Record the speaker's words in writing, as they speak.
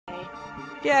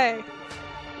Yay!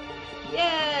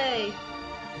 Yay!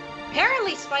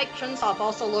 Apparently Spike Chunsoft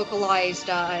also localized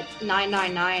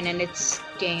 999 in its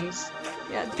games.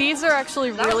 Yeah, these are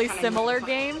actually That was really kinda similar neat.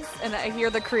 games, and I hear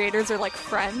the creators are like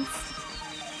friends.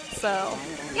 So,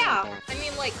 Yeah, I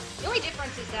mean, like, the only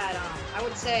difference is that, I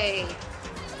would say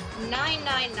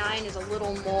 999 is a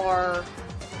little more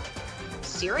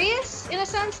serious, in a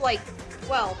sense. Like,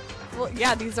 well,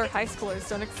 yeah, these are high schoolers.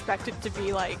 Don't expect it to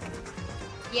be like.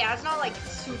 yeah, it's not, like,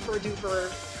 super duper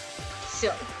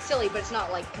silly, but it's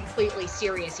not, like, completely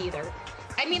serious either.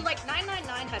 I mean, like,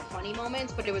 999 had funny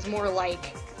moments, but it was more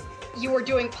like you were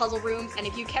doing puzzle rooms, and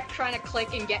if you kept trying to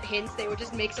click and get hints, they would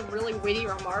just make some really witty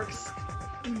remarks.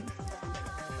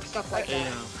 Stuff like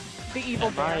that. The evil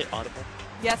Am bear. I audible?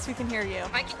 Yes, we can hear you.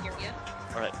 I can hear you.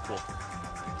 Alright, cool.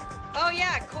 Oh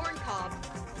yeah, corn cob.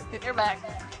 You're back.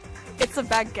 It's a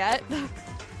baguette.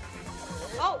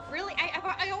 Oh, really?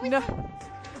 I always No. thought...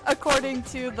 According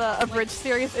to the abridged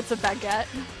series, it's a baguette.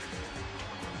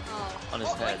 Oh. On his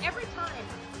Well, head. like, every time.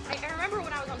 I remember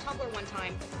when I was on Tumblr one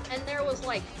time, and there was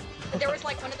like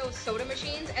one of those soda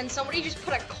machines, and somebody just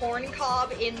put a corn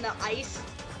cob in the ice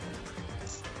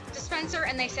dispenser,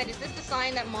 and they said, "Is this the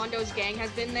sign that Mondo's gang has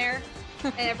been there?"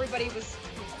 And everybody was.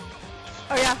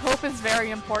 Oh yeah, hope is very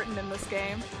important in this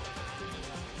game.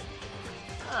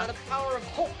 The power of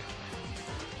hope.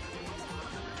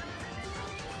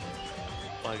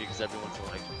 Why? Because everyone's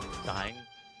like dying?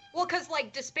 Well, because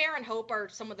like despair and hope are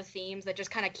some of the themes that just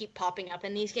kind of keep popping up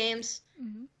in these games,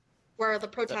 where the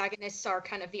protagonists are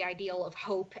kind of the ideal of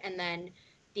hope, and then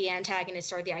the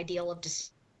antagonists are the ideal of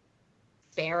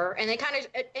despair, and they kind of,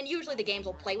 and usually the games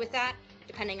will play with that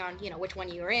depending on which one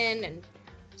you're in, and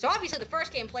so obviously the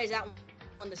first game plays that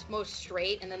one the most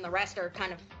straight, and then the rest are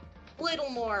kind of a little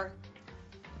more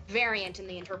variant in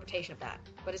the interpretation of that,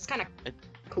 but it's kind of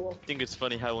cool. I think it's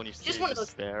funny how when you say Just one of those-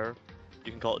 despair,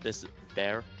 you can call it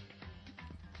despair.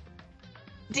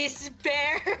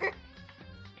 Despair.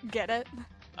 Get it?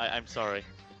 I'm sorry.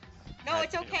 No,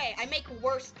 it's okay. I make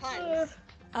worse puns.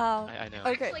 I know.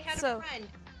 Okay, Actually had so a friend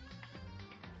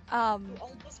who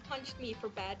almost punched me for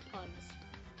bad puns.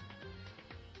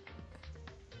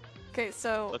 okay,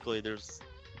 so Luckily there's...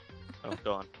 Oh,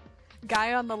 go on.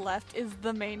 guy on the left is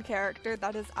the main character.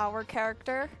 That is our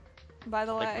character, by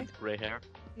the Like way. with gray hair.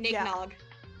 Yeah.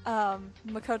 Nignog.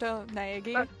 Makoto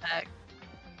Naegi, Perfect.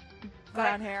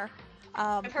 brown hair.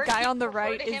 I've heard Guy people on the refer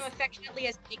right to is him affectionately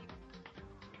as Nig.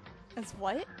 as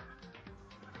what?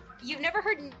 You've never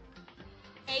heard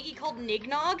Nagy called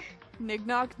Nignog?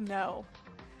 Nignog? No.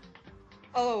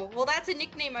 Oh, well that's a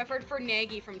nickname I've heard for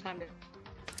Nagy from time to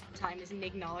time is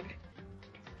Nignog.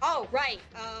 Oh, right.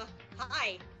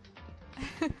 Hi.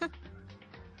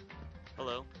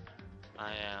 Hello.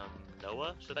 I am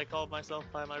Noah. Should I call myself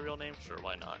by my real name? Sure,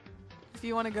 why not? If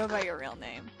you want to go by your real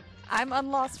name. I'm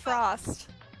UnlostFrost.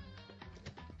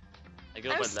 I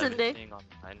go I'm by Cindy. Leviting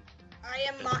online. I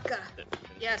am Maka.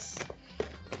 Yes.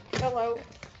 Hello.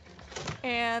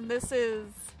 And this is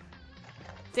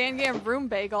Dangan Room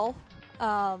Bagel.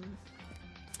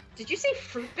 Did you say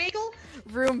fruit bagel?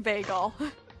 Room Bagel.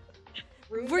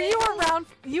 Room Were you bagel? around?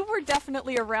 You were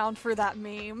definitely around for that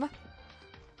meme.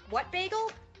 What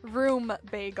bagel? Room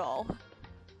Bagel.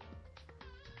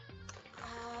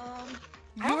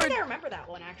 I don't think I remember that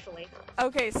one actually.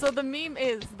 Okay, so the meme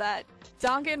is that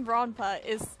Dangan Ronpa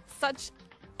is such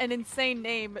an insane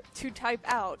name to type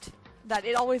out that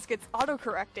it always gets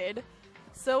autocorrected,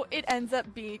 so it ends up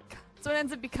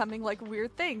becoming like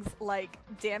weird things like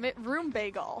 "damn it, Room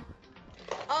Bagel"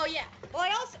 Oh yeah. Well,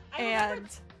 I remember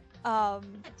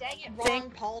and dang it, Ron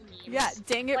Paul memes. yeah,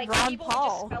 "dang it, like, Ron people would just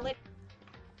Paul" spell it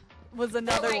was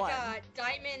another like, one.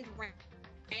 Diamond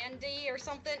Randy or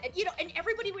something. And, and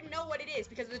everybody would know what it is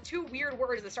because of the two weird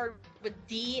words that start with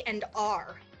D and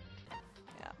R.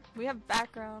 Yeah, we have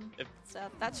background If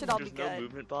stuff. That should all be There's no good.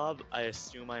 movement, Bob. I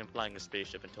assume I am flying a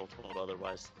spaceship until told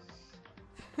otherwise.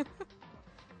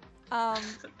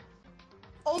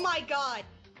 Oh my god!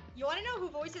 You want to know who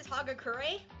voices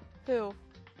Hagakure? Who?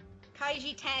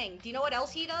 Kaiji Tang. Do you know what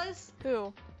else he does?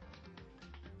 Who?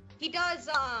 He does,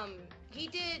 he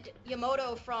did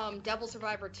Yamoto from Devil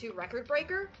Survivor 2 Record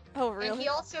Breaker. Oh, And really? he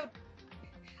also...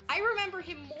 I remember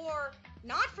him more,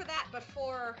 not for that, but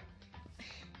for...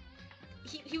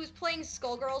 He was playing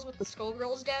Skullgirls with the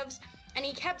Skullgirls devs, and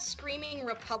he kept screaming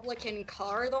Republican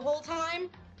car the whole time.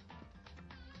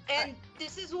 And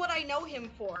this is what I know him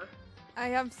for. I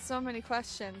have so many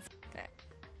questions. Okay.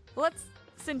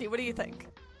 Cindy, what do you think?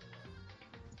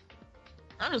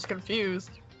 I'm just confused.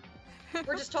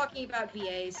 We're just talking about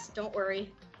VAs, don't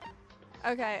worry.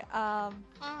 Okay, I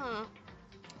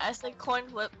say coin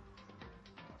flip.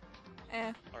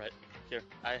 eh. Alright. Here,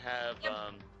 I have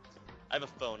a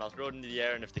phone. I'll throw it into the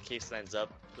air, and if the case lands up,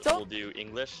 Don't- we'll do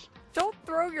English. Don't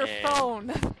throw your And- phone.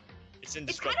 It's It's kind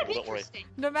indestructible. of Don't worry. interesting.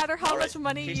 No matter how Alright, much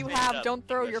money case you landed have, up. don't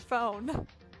throw your English. phone.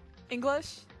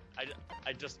 English?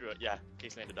 I just threw it. Yeah,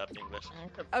 case landed up in English.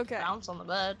 Okay. Bounce on the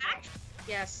bed.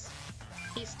 Yes.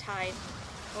 He's tied.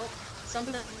 Oh,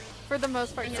 something. For the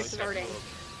most part, Thing is six of starting.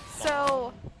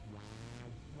 So,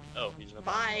 Oh, he's gonna.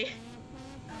 Bye.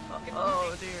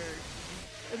 Oh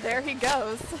dear. there he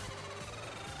goes.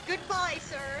 Goodbye,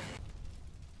 sir.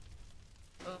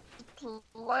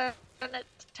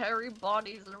 Planetary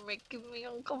bodies are making me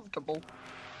uncomfortable.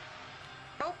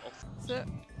 Oh, So,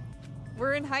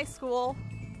 we're in high school.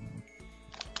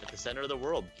 At the center of the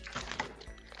world.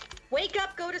 wake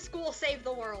up, go to school, save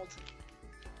the world.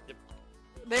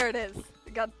 There it is.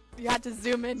 You had to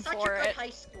zoom in Such for a good it. high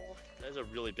school. That is a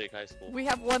really big high school. We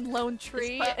have one lone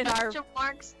tree in our.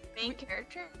 Mark's main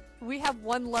character. We have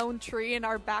one lone tree in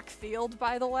our back field,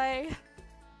 by the way.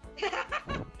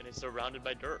 And it's surrounded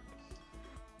by dirt.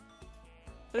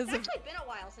 This It's is actually been a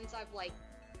while since I've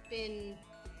been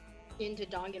into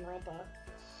Dangan Ronpa.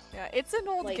 yeah, it's an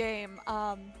old like- game.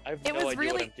 I have It no was idea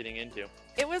really- what I'm getting into.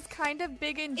 It was kind of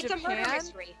big in It's a murder Japan,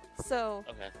 mystery. so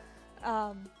Okay.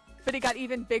 but it got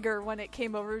even bigger when it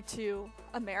came over to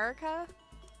America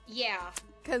Yeah.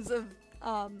 because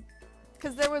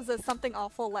there was a Something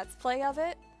Awful Let's Play of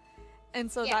it,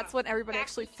 and so Yeah, that's when everybody back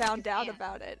actually in found out Japan.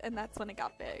 about it, and that's when it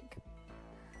got big.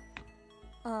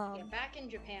 Yeah, back in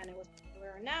Japan it was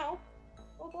popular. Now,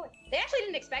 oh boy. They actually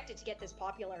didn't expect it to get this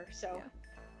popular, so.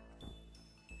 Yeah.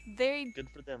 They Good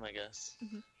for them, I guess.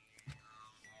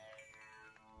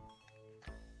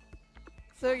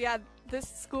 So yeah, this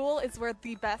school is where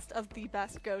the best of the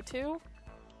best go to.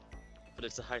 But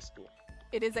it's a high school.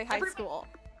 It is a high Everybody- school.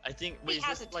 I think. He Wait, is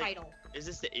has this a like? title. Is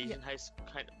this the Asian high school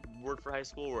kind of word for high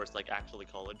school, or it's like actually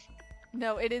college?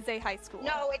 No, it is a high school.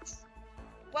 No, it's.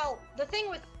 Well, the thing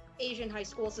with Asian high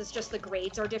schools is just the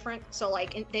grades are different. So,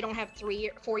 they don't have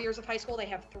 4 years of high school, they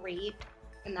have 3,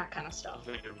 and that kind of stuff.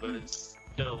 But it's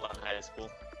still a high school.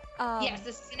 Yes,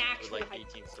 this is an With actual like high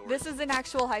 18 stories. This is an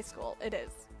actual high school. It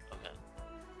is. Okay.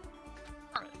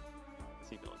 Alright. Let's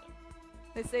keep going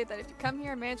then. They say that if you come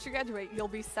here and manage to graduate, you'll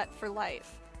be set for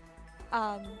life.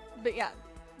 But yeah,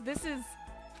 this is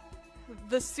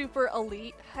the super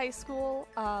elite high school.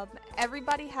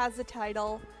 Everybody has a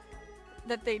title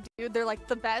that they do. They're like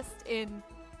the best in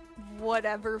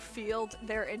whatever field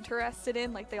they're interested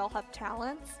in. Like they all have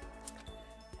talents.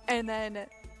 And then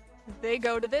they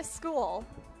go to this school,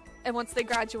 and once they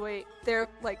graduate, they're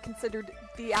like considered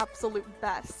the absolute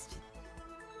best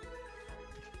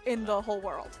in the whole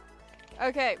world.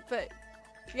 Okay, but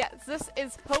yes, this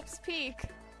is Hope's Peak,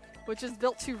 which is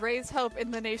built to raise hope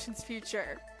in the nation's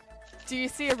future. Do you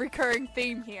see a recurring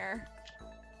theme here?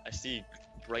 I see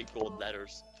bright gold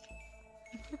letters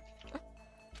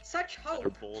Such that are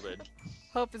hope. bolded.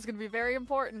 Hope is going to be very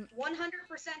important. 100%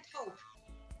 hope.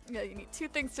 Yeah, you need 2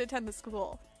 things to attend the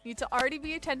school. You need to already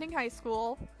be attending high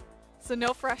school, so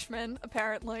no freshmen,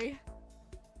 apparently.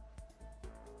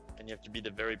 And you have to be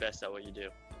the very best at what you do.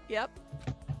 Yep.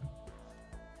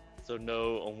 So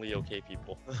no, only okay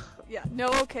people. Yeah, no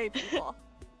okay people.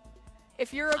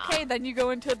 If you're okay, then you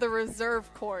go into the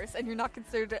reserve course, and you're not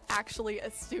considered actually a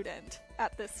student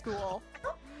at this school.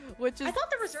 Which is I thought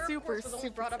the reserve super, course was only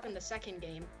super brought up sad. in the second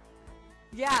game.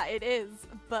 Yeah, it is,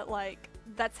 but like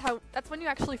that's when you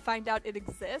actually find out it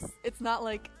exists. It's not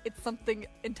like it's something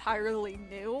entirely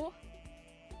new.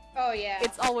 Oh, yeah.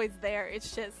 It's always there.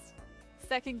 It's just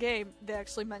second game they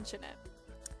actually mention it.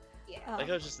 Yeah. Like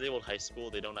how it's just labeled high school,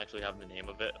 they don't actually have the name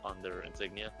of it on their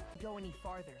insignia. Go any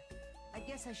farther. I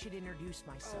guess I should introduce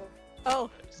myself. Oh,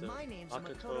 Okay, so My name's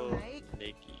Makoto Makoto Naegi.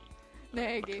 Negi.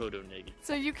 Nagi. Makoto Negi.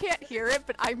 So you can't hear it,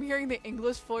 but I'm hearing the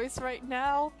English voice right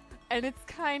now, and it's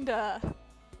kinda.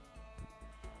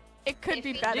 It could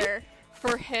be Iffy. better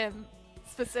for him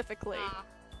specifically.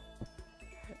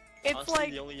 It's Honestly,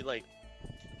 like the only like,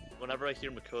 whenever I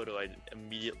hear Makoto,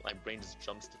 my brain just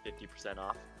jumps to 50%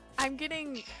 off. I'm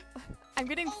getting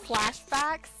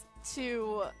flashbacks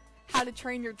to How to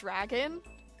Train Your Dragon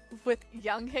with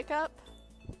young Hiccup.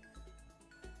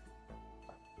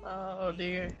 Oh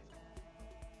dear.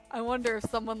 I wonder if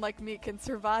someone like me can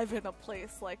survive in a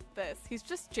place like this. He's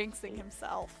just jinxing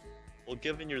himself. Well,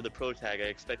 given you're the pro tag, I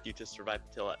expect you to survive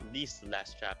until at least the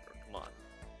last chapter. Come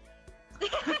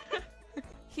on.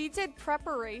 He did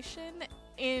preparation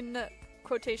in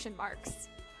quotation marks.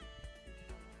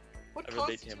 What I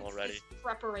relate to him constitutes already. this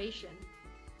preparation?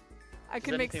 I Because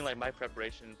could make. anything like my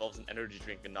preparation involves an energy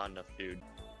drink and not enough food.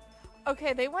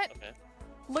 Okay, they went. Okay.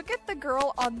 Look at the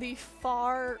girl on the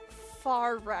far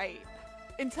right.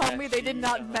 and tell Yeah, me they did she,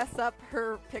 not mess up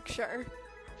her picture.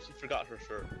 She forgot her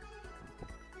shirt.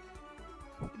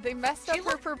 They messed up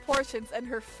her proportions, and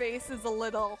her face is a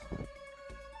little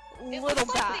It bad.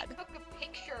 looks like they took a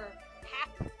picture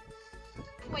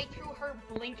halfway through her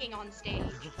blinking on stage,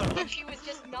 and she was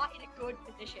just not in a good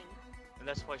position. And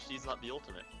that's why she's not the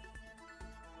ultimate.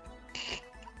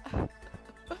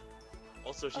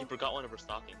 Also, she forgot one of her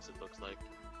stockings, it looks like.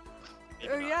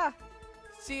 Maybe Oh not. yeah,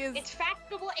 she is. It's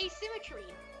factable asymmetry.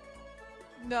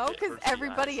 No, It because hurts the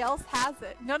everybody eyes. else has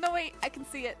it. No, wait, I can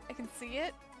see it. I can see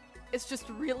it. It's just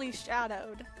really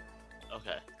shadowed.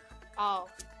 Okay. Oh.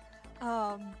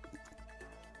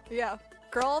 Yeah.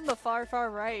 Girl on the far, far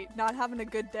right, not having a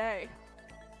good day.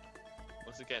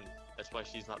 Once again, that's why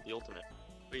she's not the ultimate.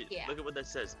 Wait, Yeah. look at what that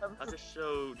says. How's it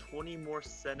show 20 more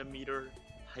centimeter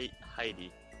height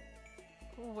Heidi?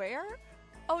 Where?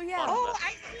 Oh yeah. Bottom Oh, left.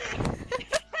 I see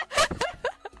it.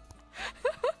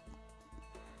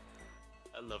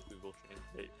 I love Google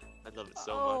Translate. I love it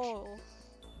so Oh.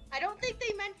 I don't think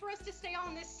they meant for us to stay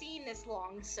on this scene this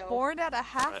long, so... Born at a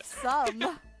half Right.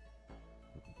 sum.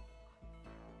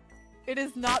 It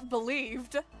is not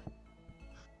believed. much.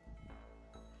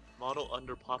 Model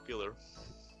under popular.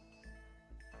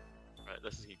 Alright,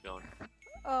 let's just keep going.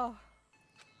 Oh.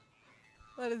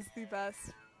 That is the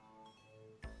best.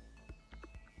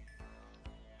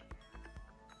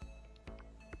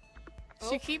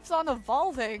 She Oh. keeps on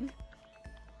evolving.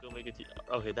 We'll make it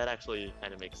okay, that actually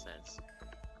kind of makes sense.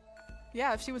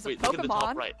 Yeah, if she was a Wait, look at the top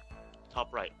Pokemon. right.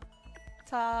 Top right.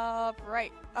 Top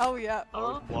right. Oh yeah.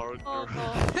 Our marker. oh.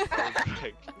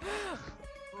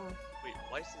 Wait,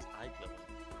 why is his eye glowing?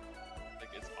 Like,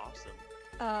 it's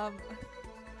awesome.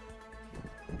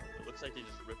 It looks like they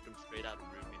just ripped him straight out of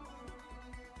Ruby.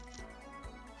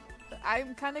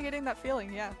 I'm kind of getting that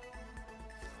feeling, yeah.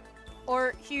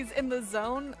 Or he's in the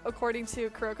zone, according to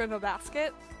Kuroko no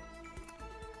Basket.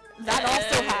 That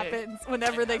also Hey. happens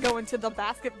whenever they go into the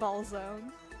basketball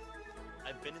zone.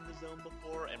 I've been in the zone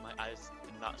before, and my eyes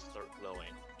did not start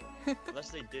glowing. Unless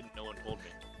they didn't, no one told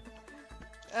me.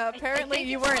 Apparently I think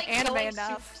you it's weren't like anime going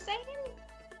enough. Super Saiyan,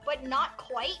 but not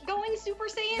quite going Super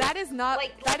Saiyan. That is not.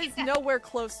 That like is that- nowhere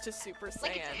close to Super Saiyan.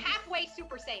 Like it's halfway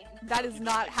Super Saiyan. That is He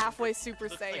not looks like halfway Cinder- Super he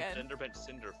looks like Saiyan. Gender Bent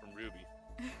Cinder from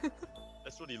Ruby.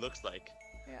 That's what he looks like.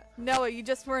 Yeah. Noah, you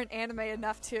just weren't anime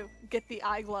enough to get the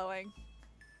eye glowing.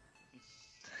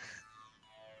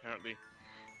 Apparently.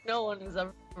 No one is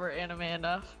ever anime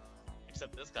enough.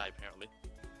 Except this guy, apparently.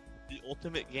 The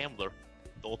ultimate gambler.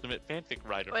 The ultimate fanfic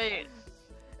writer. Wait,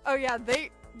 Oh yeah,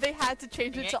 they had to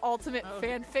change it to Ultimate Oh.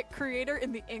 Fanfic Creator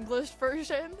in the English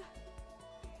version.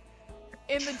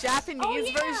 In the Japanese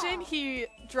yeah. version, he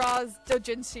draws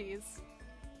doujinshis.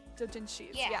 Doujinshis,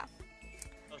 Yeah. yeah.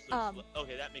 Oh, so Um,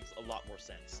 okay, that makes a lot more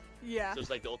sense. Yeah, So it's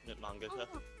like the ultimate mangaka?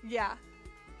 yeah.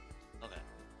 Okay.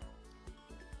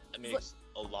 That makes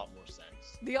a lot more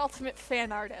sense. The ultimate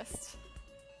fan artist.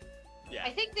 Yeah.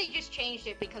 I think they just changed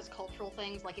it because cultural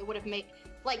things, like it would have made,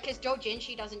 like, because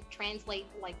doujinshi doesn't translate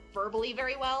like verbally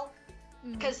very well.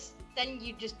 Mhm. Because then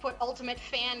you just put ultimate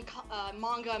fan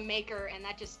manga maker, and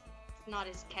that just not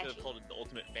as Could catchy. have called it the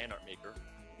ultimate fan art maker.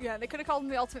 Yeah, they could have called him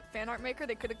the ultimate fan art maker.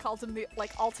 They could have called him the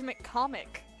like ultimate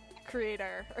comic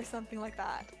creator or something like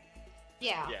that.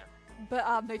 Yeah. Yeah.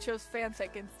 But they chose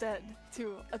fanfic instead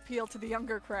to appeal to the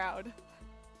younger crowd.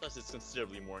 Plus, it's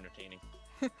considerably more entertaining.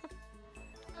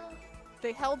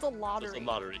 They held a So it's lottery. a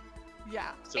lottery.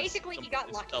 Yeah, So Basically, he got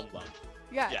it's lucky. dumb luck.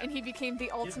 yeah, Yeah. and he became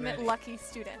the ultimate ready. lucky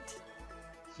student.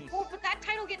 Well, but that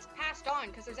title gets passed on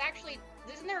because there's actually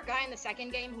isn't there a guy in the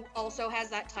second game who also has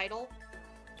that title?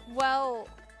 Well,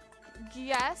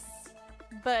 yes,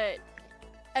 but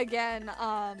again,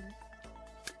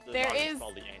 The There lottery's is-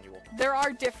 probably annual. there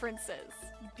are differences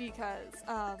because,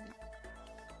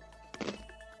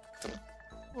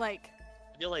 like,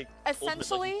 I feel like Essentially-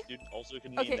 ultimate lucky student also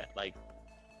could mean okay, that like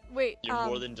wait, you're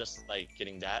more than just like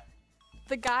getting that.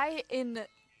 the guy in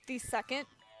the second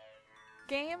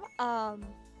game,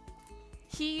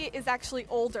 he is actually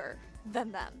older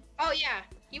than them. Oh yeah,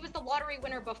 he was the lottery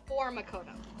winner before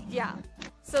Makoto. Yeah.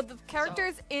 So the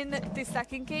characters in the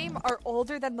second game are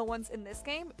older than the ones in this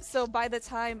game. So by the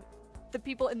time the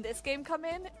people in this game come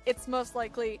in, it's most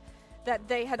likely that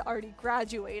they had already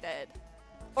graduated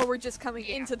or were just coming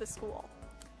Yeah. into the school.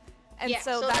 And Yeah,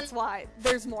 so so that's then- why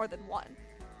there's more than one.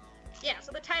 Yeah,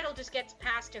 so the title just gets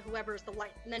passed to whoever's the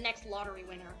next lottery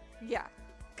winner. Yeah.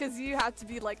 Because you have to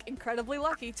be like incredibly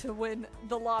lucky to win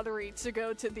the lottery to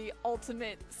go to the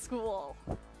ultimate school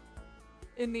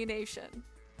in the nation.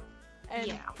 And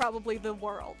Yeah. probably the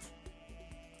world.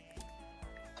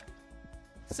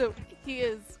 So he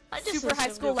is I just super high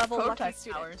assumed school it was level lucky prototype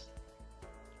student. powers.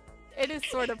 It is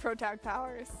sort of protag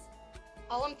powers.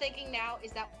 All I'm thinking now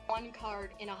is that one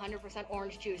card in 100%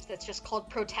 orange juice that's just called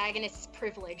Protagonist's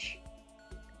Privilege.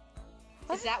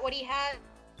 What? Is that what he has?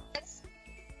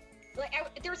 Like,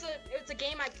 it was a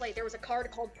game I played. There was a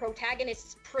card called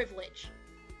Protagonist's Privilege.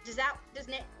 Does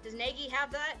Nagy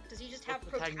have that? Does he just have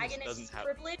Protagonist's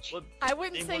Privilege? I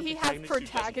wouldn't say he has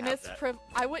protagonist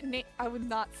privilege. I would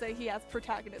not say he has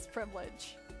protagonist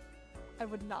privilege. I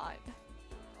would not.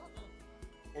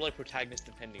 Or like protagonist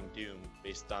impending doom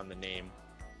based on the name.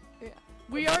 Yeah.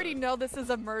 We already know this is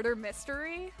a murder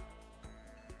mystery.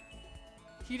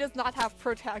 He does not have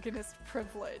protagonist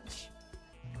privilege.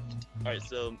 Alright,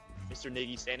 so Mr.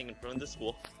 Nagy standing in front of the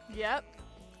school. Yep.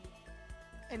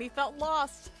 And he felt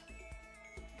lost.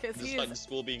 Despite the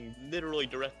school being literally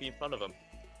directly in front of him.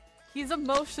 He's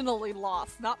emotionally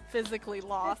lost, not physically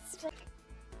lost.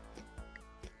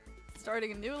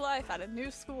 Starting a new life at a new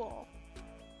school.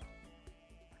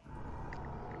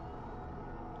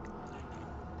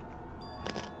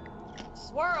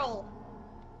 Swirl!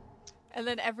 And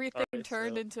then everything Alright,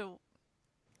 turned into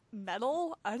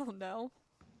metal? I don't know.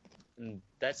 And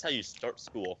that's how you start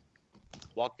school.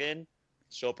 Walk in,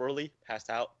 show up early, pass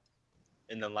out,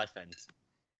 and then life ends.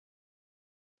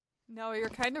 No, you're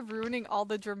kind of ruining all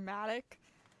the dramatic,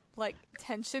 like,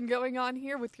 tension going on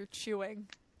here with your chewing.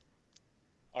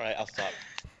 Alright, I'll stop.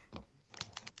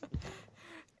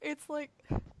 It's like...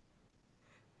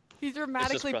 He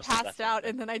dramatically passed out,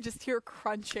 and then I just hear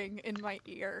crunching in my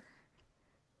ear.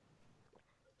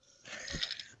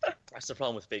 That's the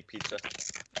problem with fake pizza.